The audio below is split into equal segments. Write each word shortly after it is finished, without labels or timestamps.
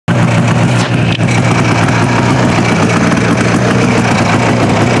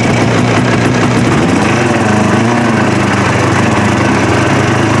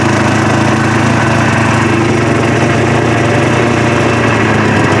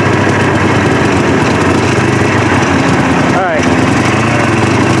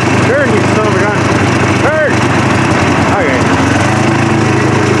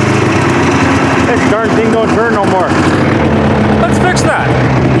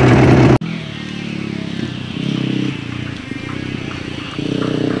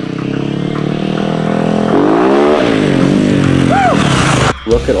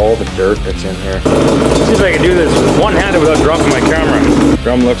dirt that's in here. Let's see if I can do this one-handed without dropping my camera.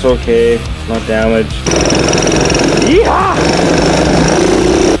 Drum looks okay, not damaged. Yeehaw!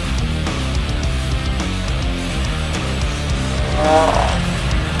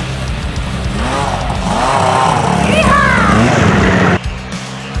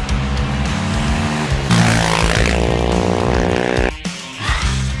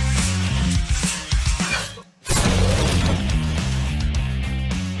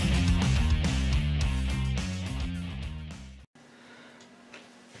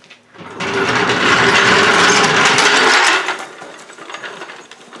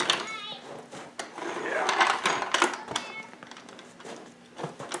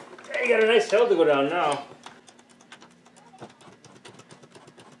 You got a nice hill to go down now.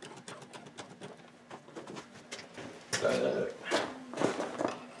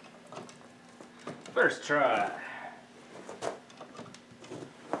 First try.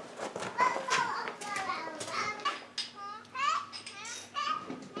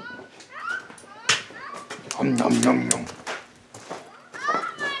 Nom nom nom nom.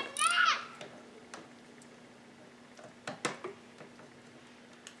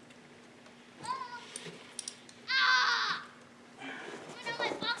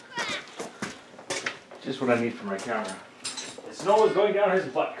 Just what I need for my camera. The snow is going down his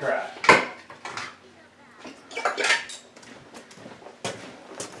butt crack.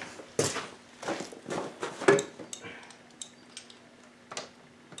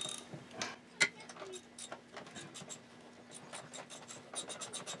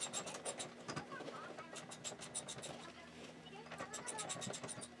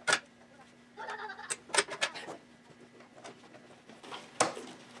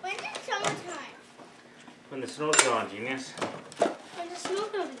 When the snow's gone, genius. When the snow's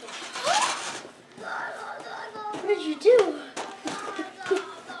gone. What did you do?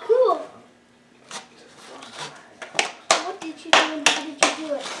 Cool. What did you do and how did you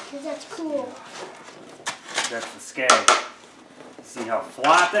do it? Because that's cool. That's the skag. See how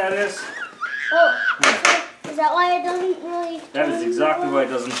flat that is? Oh, Yeah. is that why it doesn't really That is exactly why it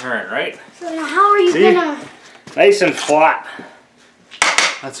doesn't turn, right? So now how are you See? gonna... Nice and flat.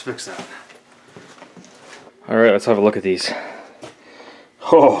 Let's fix that. Alright, let's have a look at these.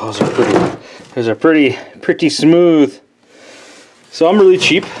 Oh, those are pretty smooth. So I'm really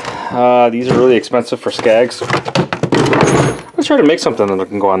cheap. These are really expensive for skags. Let's try to make something that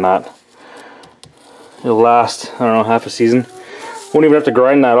can go on that. It'll last, I don't know, half a season. Won't even have to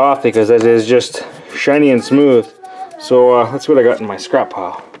grind that off because that is just shiny and smooth. So that's what I got in my scrap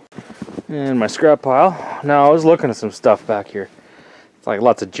pile. In my scrap pile. Now I was looking at some stuff back here. It's like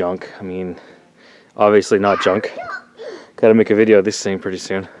lots of junk. I mean, obviously not junk. Gotta make a video of this thing pretty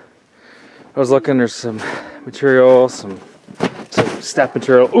soon. I was looking, there's some material, some step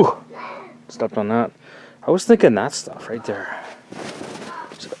material. Ooh, stepped on that. I was thinking that stuff right there.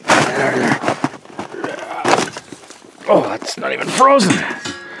 Oh, that's not even frozen.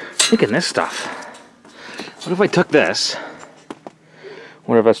 Thinking this stuff. What if I took this?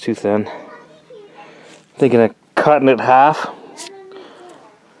 What if that's too thin? Thinking of cutting it half.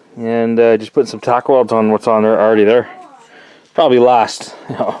 And just putting some tack welds on what's on there already there. Probably last,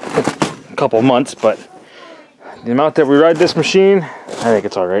 you know, a couple months, but the amount that we ride this machine, I think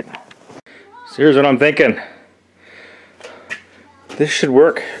it's alright. So here's what I'm thinking. This should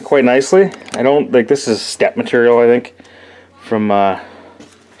work quite nicely. I don't think this is step material, I think. From,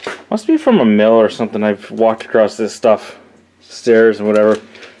 must be from a mill or something. I've walked across this stuff, stairs and whatever,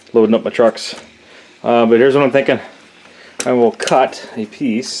 loading up my trucks. But here's what I'm thinking. I will cut a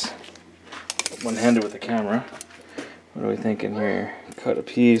piece, one-handed with the camera. What are we thinking here? Cut a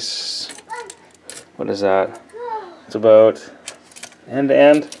piece. What is that? It's about end to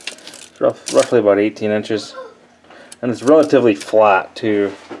end. It's roughly about 18 inches. And it's relatively flat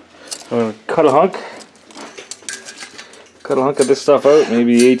too. So I'm going to cut a hunk. Cut a hunk of this stuff out,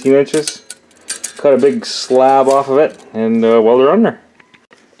 maybe 18 inches. Cut a big slab off of it and weld it under.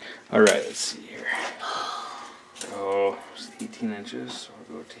 Alright, let's see here. So, it's 18 inches, so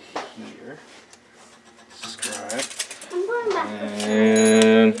I'll go to here. Subscribe.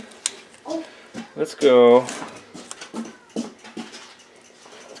 And let's go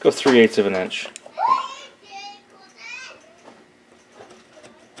 3/8 of an inch.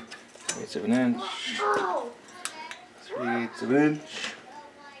 3/8 of an inch. 3/8 of an inch.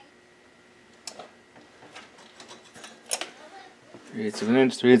 3/8 of an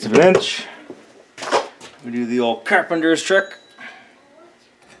inch. 3/8 of an inch. We do the old carpenter's trick.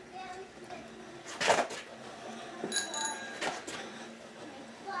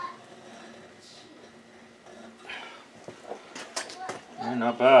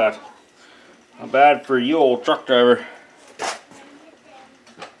 Not bad. Not bad for you old truck driver.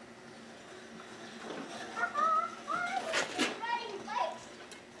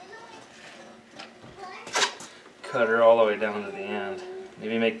 Cut her all the way down to the end.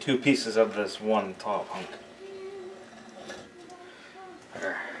 Maybe make 2 pieces of this one top hunk.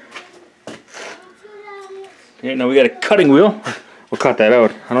 There. Okay, now we got a cutting wheel. We'll cut that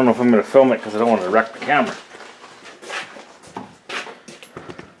out. I don't know if I'm going to film it because I don't want to wreck the camera.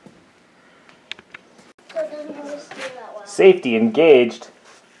 Safety engaged.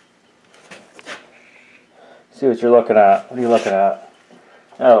 See what you're looking at. What are you looking at?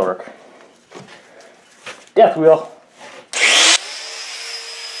 That'll work. Death wheel.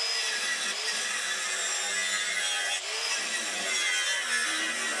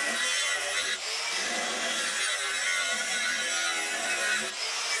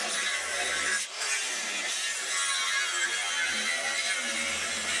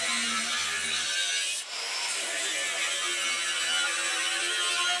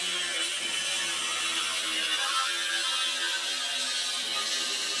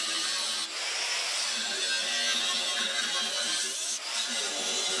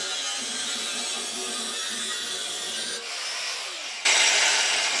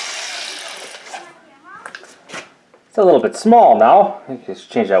 It's a little bit small now. I can just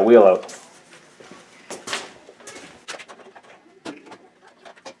change that wheel out.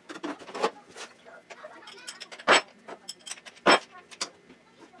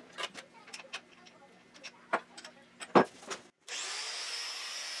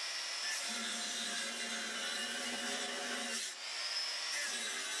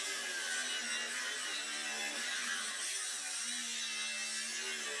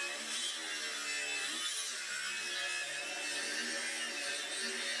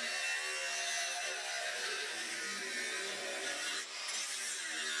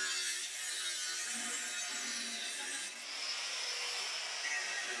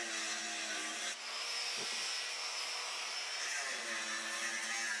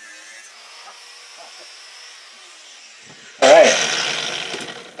 Alright,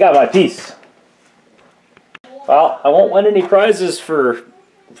 got my piece. Well, I won't win any prizes for,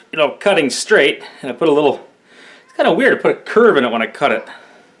 cutting straight. And I put a little, it's kind of weird to put a curve in it when I cut it.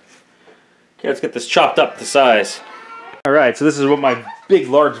 Okay, let's get this chopped up to size. Alright, so this is what my big,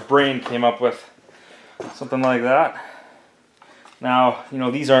 large brain came up with. Something like that. Now,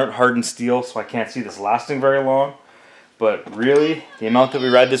 these aren't hardened steel, so I can't see this lasting very long. But really, the amount that we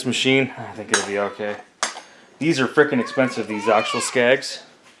ride this machine, I think it'll be okay. These are freaking expensive, these actual skags.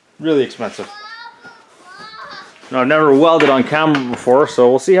 Really expensive. Now, I've never welded on camera before, so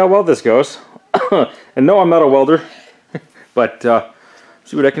we'll see how well this goes. And no, I'm not a welder, but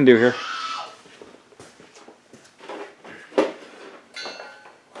see what I can do here.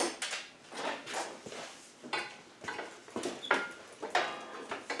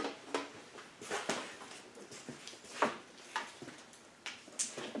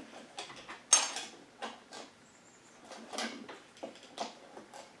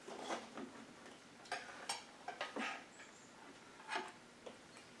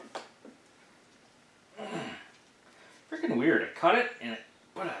 Freaking weird. I cut it and it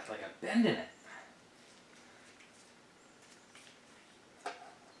put like a bend in it.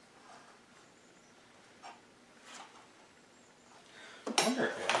 I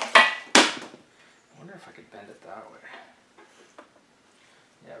wonder if I could bend it that way.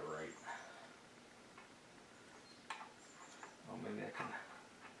 Yeah, right. Oh, maybe I can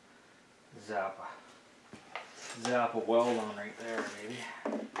zap a weld on right there, maybe.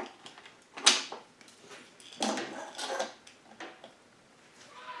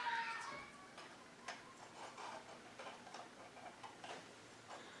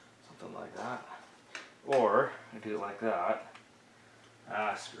 Like that, or I do it like that.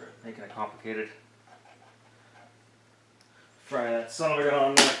 Ah, screw it, making it complicated. Fry that son of a gun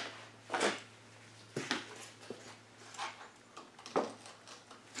on there.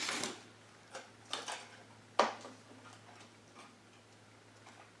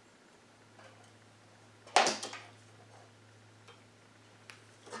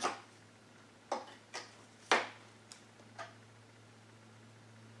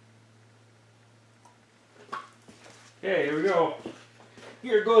 Okay, here we go.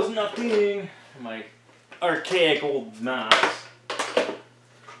 Here goes nothing. My archaic old mask.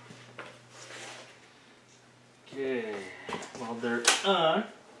 Okay, well they're on.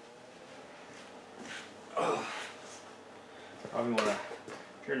 Oh. Probably want to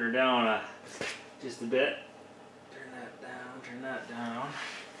turn her down just a bit. Turn that down, turn that down.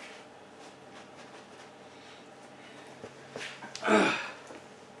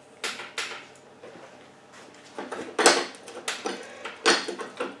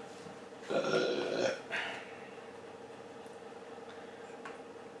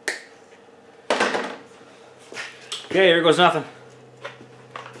 Okay, here goes nothing.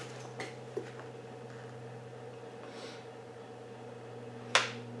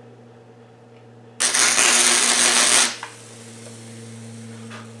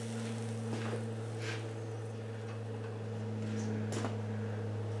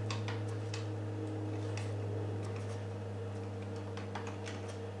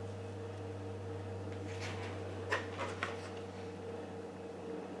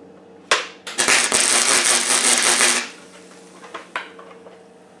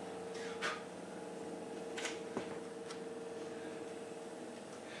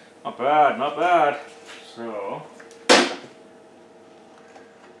 Not bad, not bad. So,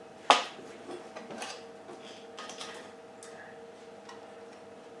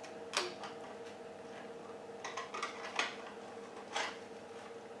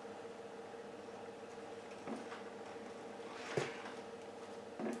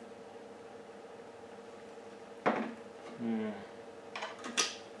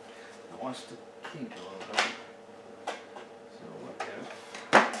 that wants to kink a little bit. So what if?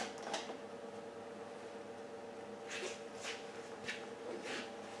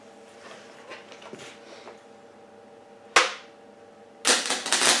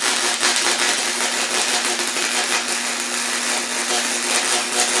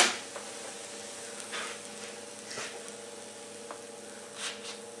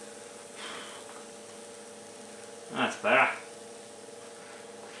 That's better.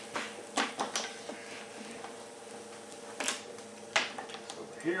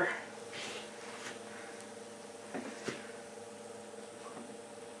 Over here.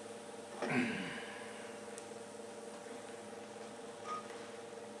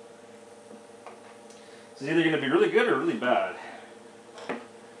 This is either going to be really good or really bad.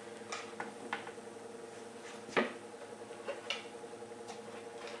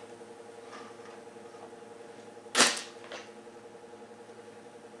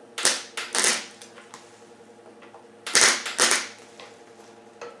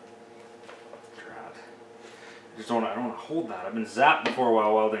 I don't want to hold that. I've been zapped before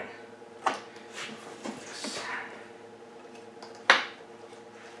while welding.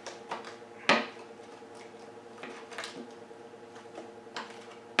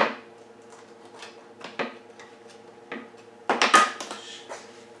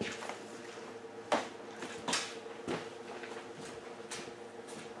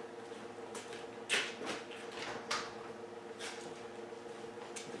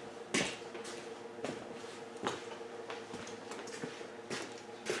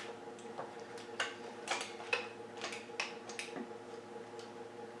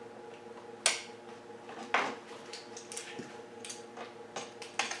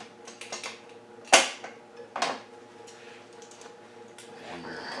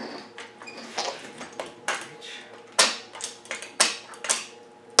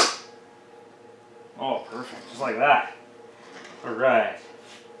 Oh, perfect. Just like that. All right.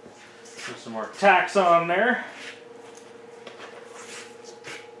 Put some more tacks on there.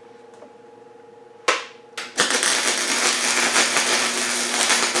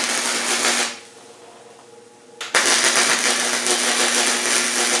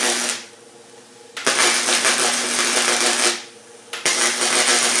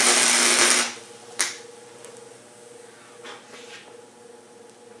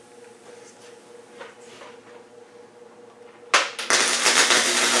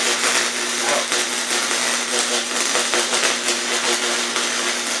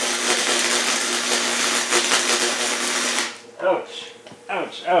 Ouch,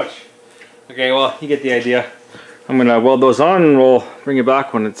 ouch, ouch. Okay, well, you get the idea. I'm gonna weld those on and we'll bring it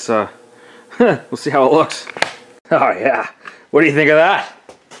back when it's, we'll see how it looks. Oh yeah, what do you think of that?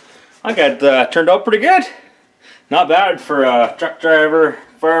 I got turned out pretty good. Not bad for a truck driver,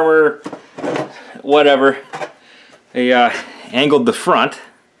 farmer, whatever. I angled the front,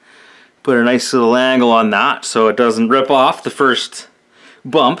 put a nice little angle on that so it doesn't rip off the first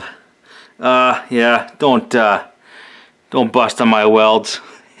bump. Yeah, don't bust on my welds.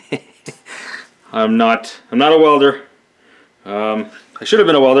 I'm not a welder. I should have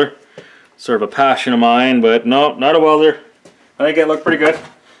been a welder. Sort of a passion of mine, but no, not a welder. I think it looked pretty good.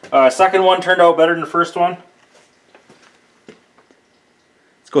 Second one turned out better than the first one.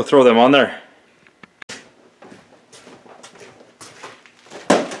 Let's go throw them on there.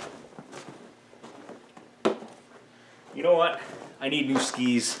 You know what? I need new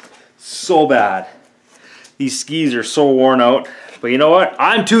skis so bad. These skis are so worn out. But you know what?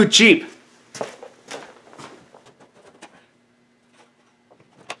 I'm too cheap.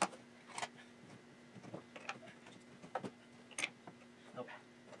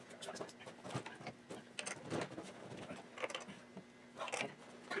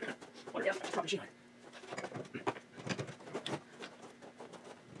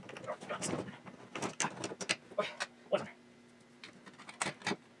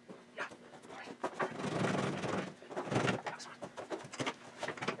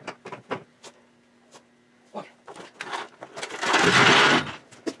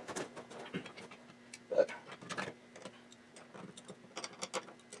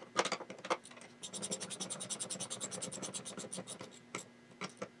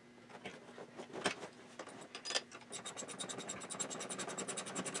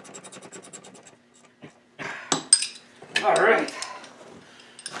 All right.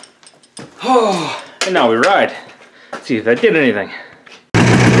 Oh, and now we ride. Let's see if that did anything.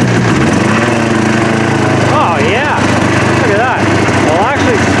 Oh yeah, look at that. It'll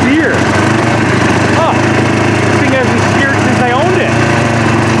actually steer. Oh, this thing hasn't steered since I owned it.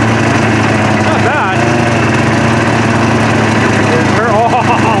 Not bad.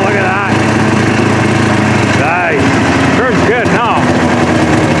 Oh, look at that. Nice. Turns good now.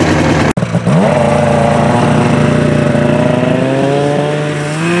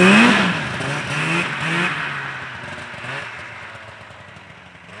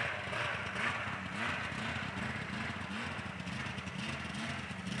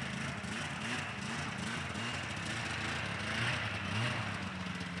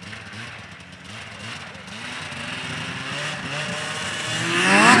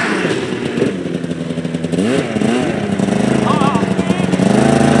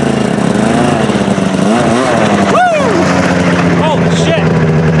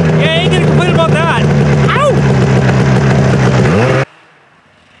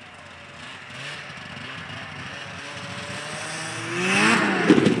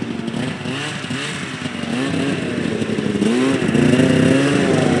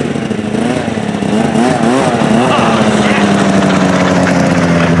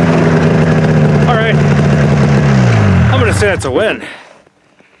 That's a win.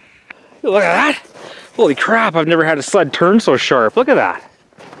 Look at that. Holy crap, I've never had a sled turn so sharp. Look at that.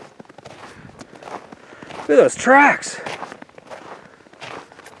 Look at those tracks.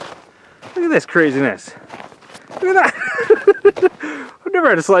 Look at this craziness. Look at that. I've never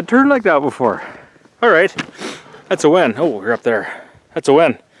had a sled turn like that before. All right, that's a win. Oh, we're up there. That's a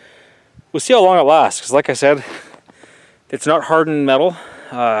win. We'll see how long it lasts, because like I said, it's not hardened metal.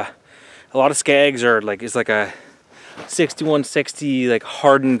 A lot of skags are like, it's like a 6160 like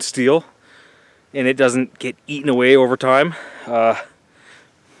hardened steel, and it doesn't get eaten away over time.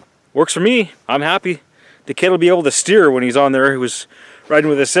 Works for me. I'm happy. The kid will be able to steer when he's on there. He was riding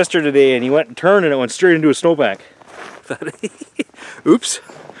with his sister today and he went and turned and it went straight into a snowbank. Oops.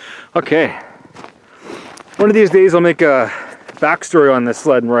 Okay. One of these days I'll make a backstory on this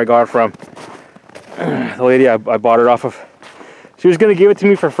sled and where I got it from. The lady I bought it off of, she was going to give it to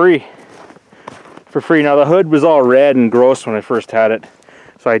me for free. Now the hood was all red and gross when I first had it,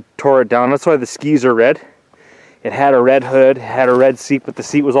 so I tore it down. That's why the skis are red. It had a red hood, had a red seat, but the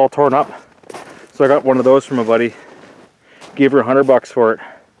seat was all torn up. So I got one of those from a buddy. Gave her $100 for it.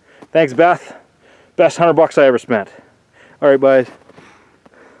 Thanks, Beth. Best $100 I ever spent. All right, bye.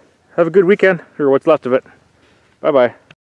 Have a good weekend, or what's left of it. Bye bye.